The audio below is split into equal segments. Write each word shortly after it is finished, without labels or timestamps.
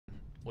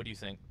What do you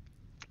think?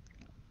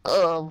 4,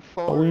 A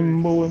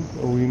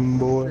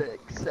wimbo,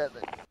 6,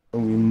 7. a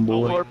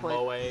wimbo.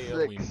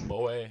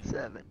 4.6,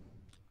 7.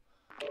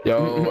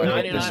 Yo,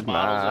 I hit 99 this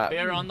bottles of map.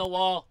 beer on the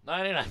wall.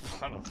 99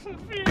 bottles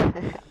of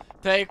beer.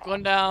 Take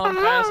one down,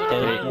 pass it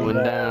Take around.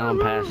 one down,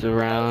 pass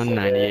around,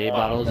 98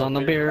 bottles on the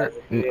beer.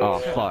 Oh,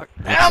 fuck.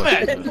 Damn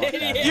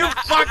it! You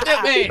fucked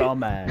it, me!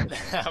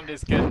 Dumbass. I'm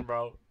just kidding,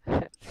 bro.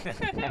 I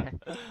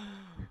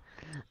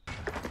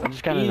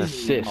just got an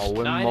assist. I'll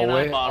win my 99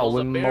 way. I'll bottles of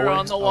win beer my way.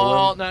 on the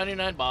wall.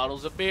 99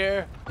 bottles of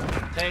beer.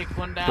 Take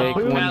one down, Take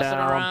one pass it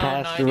down, around.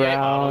 pass 98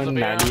 around,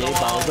 98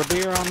 bottles of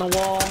beer on the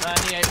wall.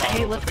 98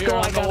 Hey, bottles let's of beer go,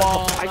 on the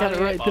wall. I got it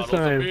right 98 this bottles of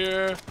time.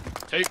 beer.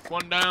 Take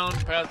one down,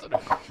 pass it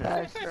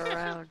Pass it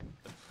around.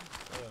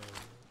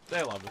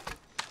 They love it.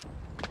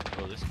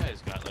 Oh, this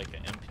guy's got like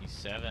an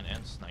MP7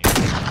 and sniper.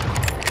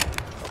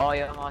 Oh,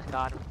 you almost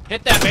got him.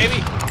 Hit that,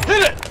 baby!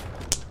 Hit it!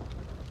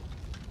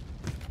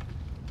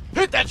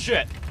 Hit that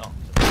shit! Oh.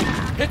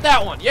 Hit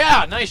that one!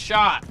 Yeah! Nice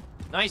shot!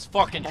 Nice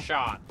fucking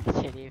shot.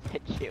 Didn't even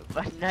hit you,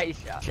 but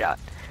nice shot.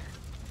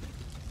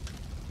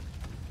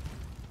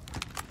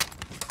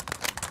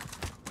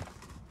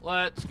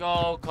 Let's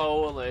go,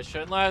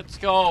 coalition. Let's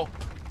go.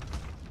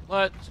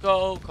 Let's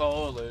go,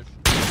 coalition.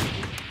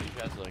 You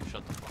guys are like,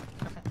 shut the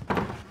fuck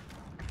up.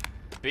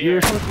 Beer.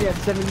 You're supposed to be at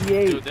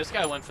 78. Dude, this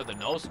guy went for the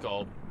no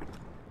scope.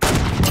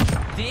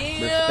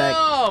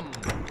 Damn!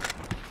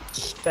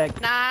 Respect.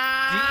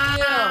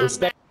 Damn!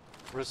 Respect.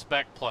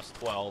 Respect plus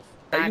 12.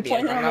 Are you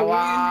playing on the wall?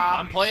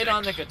 I'm playing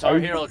on the Guitar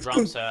Hero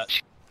drum set.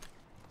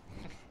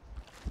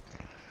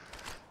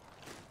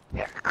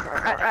 You're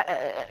correct.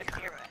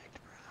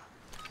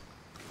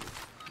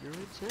 You're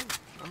insane.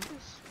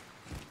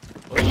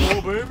 Let's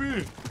go,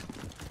 baby!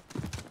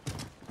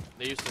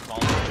 They used to call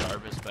me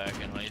Jarvis back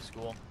in high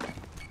school.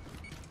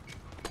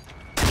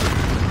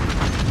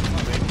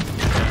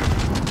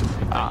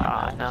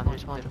 No,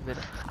 there's one bit.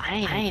 I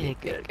ain't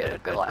a good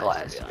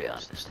glass, to be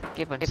honest.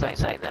 Keep on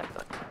saying that,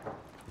 but.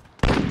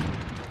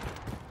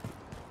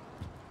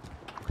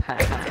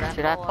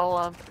 Should I pull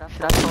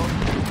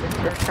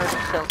this person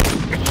still?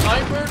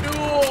 Sniper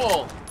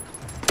duel!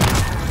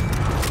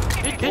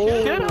 Good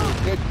shit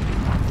on. Good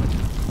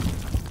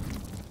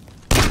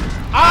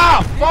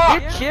Ah,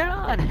 fuck! shit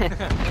on.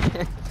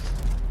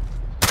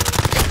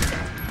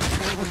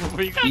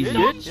 Good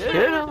shit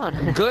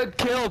on. Good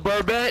kill,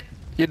 Burbot.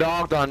 You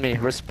dogged on me.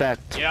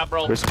 Respect. Yeah,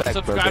 bro. Respect,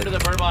 Subscribe Burbot. to the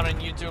Burbot on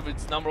YouTube.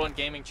 It's #1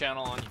 gaming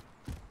channel on.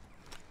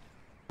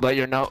 But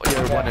you're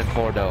 1 in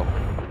 4 though.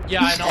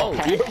 Yeah, I know.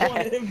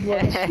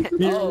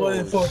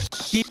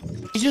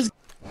 He just.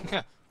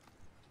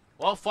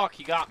 Well, fuck,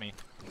 he got me.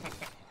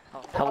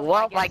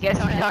 Well, I guess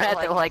you don't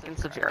have to like and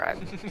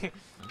subscribe.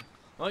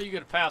 Well, you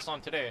get a pass on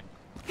today.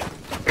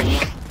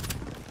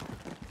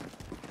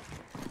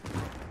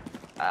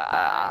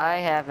 I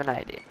have an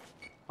idea.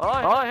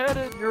 I had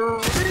a dream.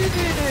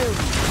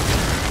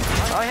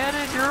 I had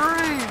a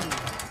dream.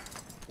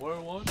 Where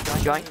was?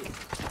 Join.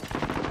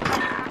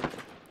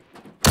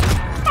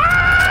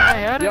 I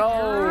had a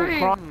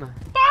dream.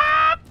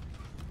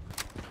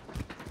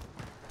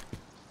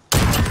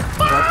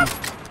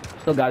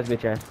 Still got his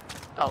bitch ass.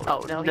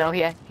 Oh no,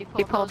 yeah. He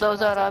pulled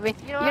those out on me.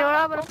 You know what?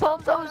 I'm gonna pull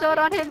those out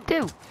on him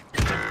too.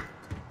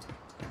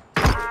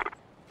 Come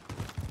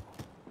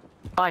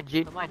on,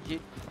 G.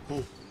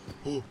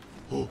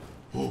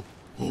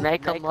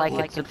 Make them like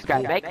and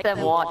subscribe. Make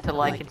them want to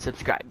like and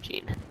subscribe,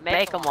 Gene.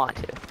 Make them want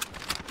to.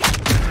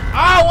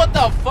 Ah, what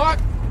the fuck?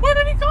 Where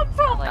did he come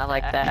from? I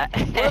like that.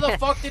 Where the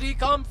fuck did he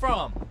come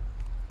from?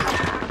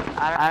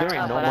 I There don't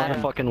ain't know, no but I-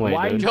 motherfucking way,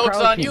 Why dude. you- Joke's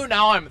on crouching. you,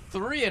 now I'm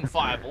 3 and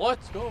 5.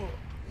 Let's go.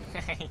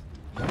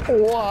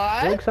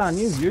 What? Joke's on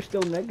you, you're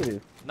still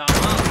negative. Nah, I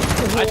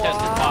tested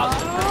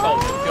positive for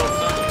COVID.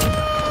 Joke's on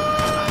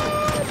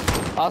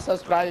you. I'll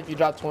subscribe if you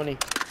drop 20.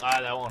 Ah,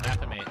 that won't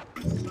happen, mate.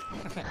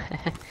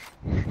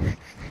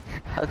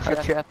 I'll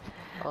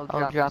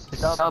drop a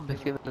sub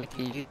if you make a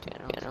YouTube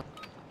channel.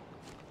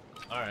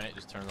 Alright,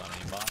 just turns on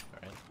aimbot.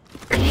 Alright.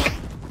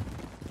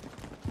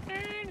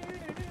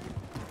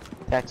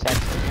 That's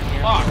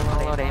actually.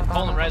 Fuck!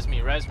 Colin, res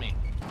me, res me.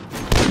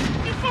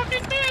 You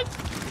fucking missed!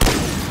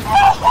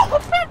 Oh,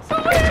 that's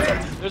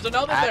hilarious! There's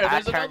another there, there's I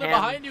another turned him.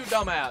 behind you,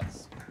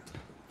 dumbass.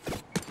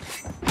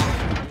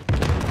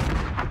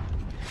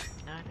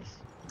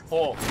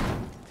 Oh.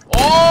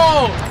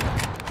 Oh!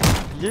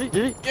 Get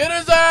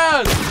his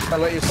ass! I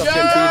let yourself get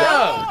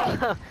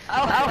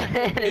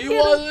Yeah! He He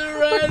wasn't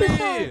ready!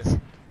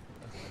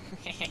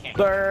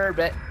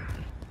 Burbot.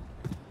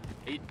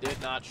 He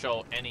did not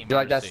show any mercy. You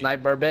like that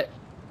snipe, Burbot?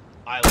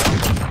 I love it.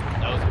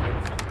 That was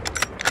beautiful.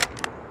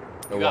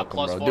 You're got welcome,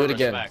 plus bro. 4 Do it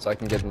again respect. so I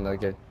can get another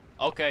good.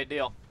 Okay,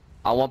 deal.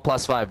 I want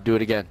 +5. Do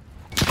it again.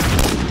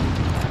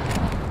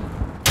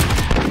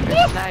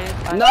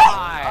 No!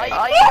 Oh, you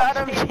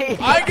got him, G.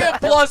 I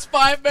get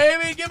 +5,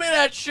 baby! Give me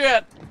that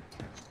shit!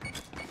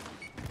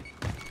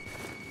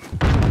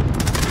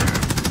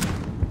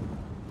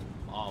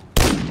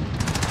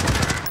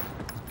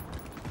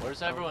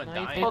 Where's everyone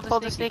dying? Pull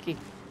the sneaky. Is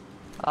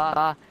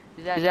that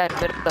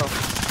middle?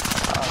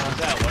 Is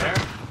that where?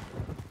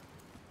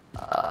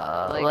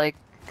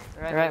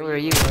 right where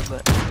you were,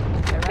 but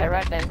yeah,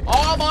 right there.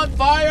 Oh, I'm on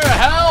fire!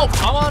 Help!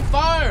 I'm on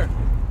fire!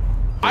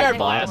 Fire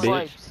blast!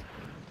 bitch.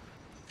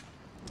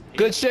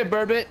 Good shit,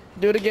 Burbot.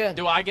 Do it again.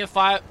 Do I get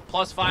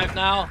 +5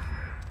 now?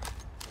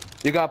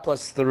 You got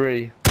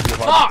 +3. You Fuck!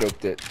 hard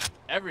scoped it.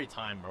 Every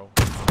time, bro.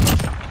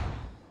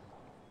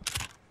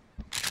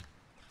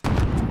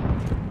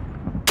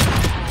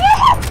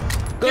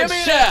 Good Give me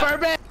shit, that!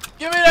 Burbot.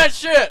 Give me that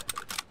shit!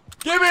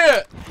 Give me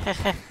it!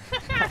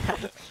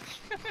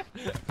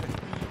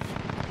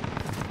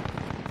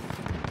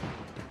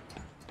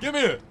 Give me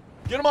it!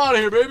 Get him out of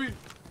here, baby!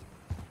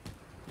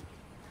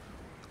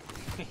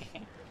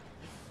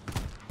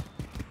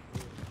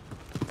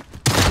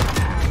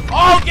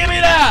 Oh, give me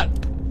that!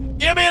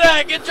 Give me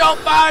that! Get your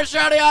fire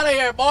shouty out of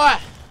here, boy!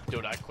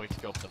 Dude, I quick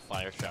scoped the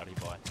fire shouty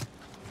boy.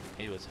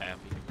 He was happy.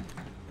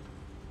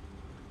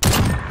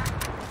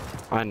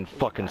 I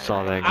fucking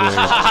saw that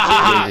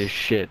glare. Great as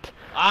shit.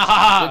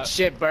 Ah! Good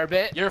shit,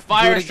 Burbot. Your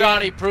fire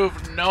shotty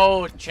proved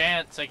no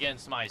chance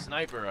against my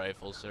sniper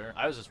rifle, sir.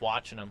 I was just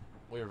watching him.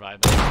 We were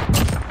vibing.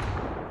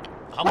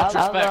 How much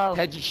respect?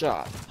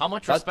 Headshot. How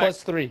much That's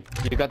respect?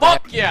 +3. You got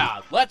Fuck that?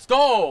 yeah! Let's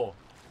go!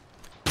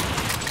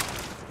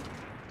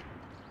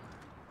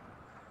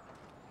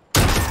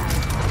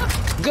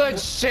 Good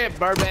shit,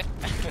 Burbot.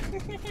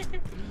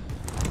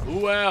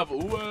 Ooh,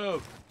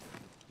 ooh.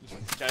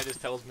 This guy just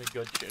tells me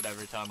good shit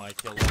every time I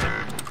kill him.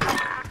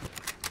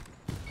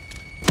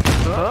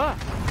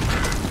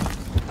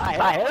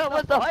 I hit him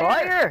with the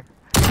fire!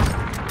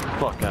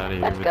 Fuck out of here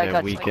That with guy that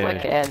got weak quick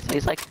ass. hands.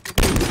 He's like...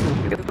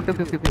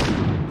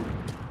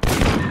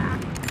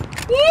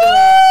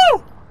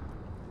 Woo!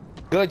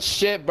 Good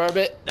shit,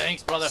 Burbot.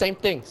 Thanks, brother. Same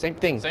thing, same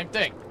thing. Same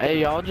thing.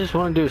 Hey, y'all just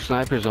want to do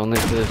snipers only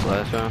for this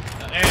last round?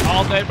 Hey,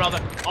 all day, brother.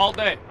 All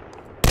day.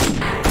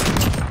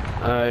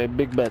 Alright,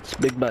 big bets,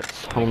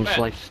 home bet.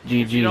 slice,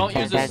 GG. If you don't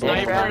use a That's it,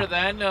 sniper, bro.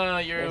 then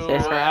you Is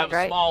this have round a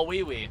right? small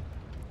wee-wee.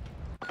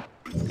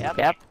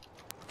 Yep.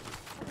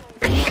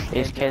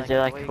 These kids are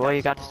like, boy,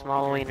 you got the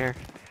small wiener.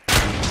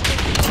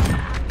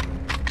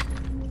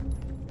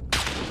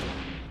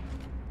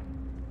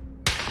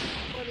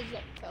 What is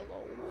up, fellow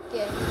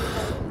gang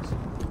members?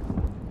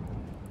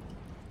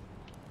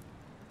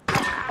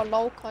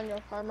 Hello, can you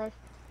hear me?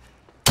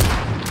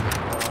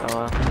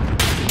 Hello.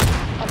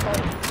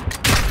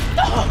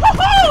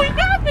 Oh, he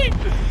got me!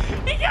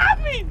 He got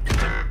me!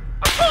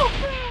 Oh,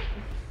 man!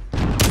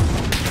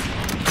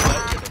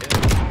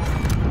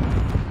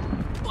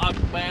 Fuck,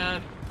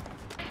 man.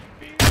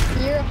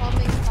 You're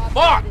humming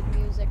copyrighted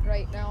music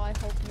right now, I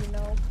hope you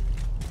know.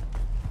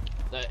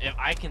 If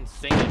I can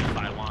sing it if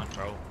I want,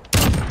 bro.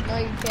 No,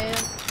 you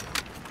can't.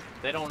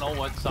 They don't know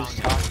what song Who's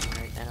it is.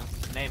 talking right now?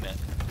 Name it.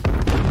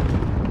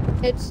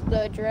 It's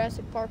the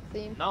Jurassic Park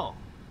theme. No.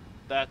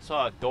 That's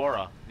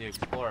Dora, the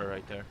Explorer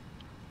right there.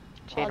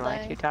 Shane, why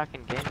aren't you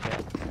talking game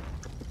chat?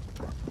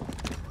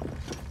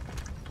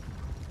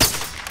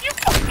 You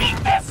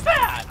fucking missed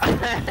that!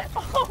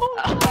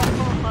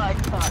 Oh my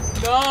god.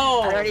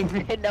 No! I don't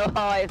even know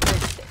how I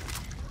missed it.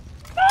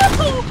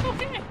 No!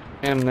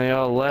 And they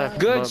all left.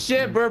 Good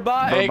shit,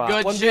 Burbot. Hey,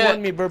 good shit.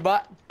 me,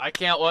 Burbot. I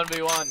can't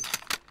 1v1.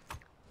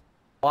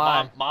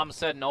 Why? Mom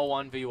said no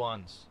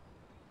 1v1s.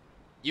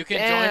 You can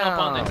join up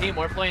on the Damn. team.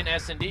 We're playing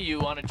S&D. You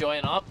want to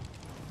join up?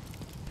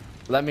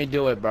 Let me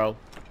do it, bro.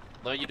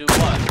 Let you do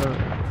what?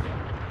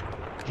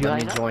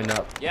 Let me join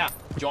up. Yeah,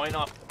 join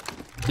up.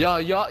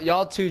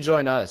 Y'all two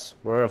join us.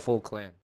 We're a full clan.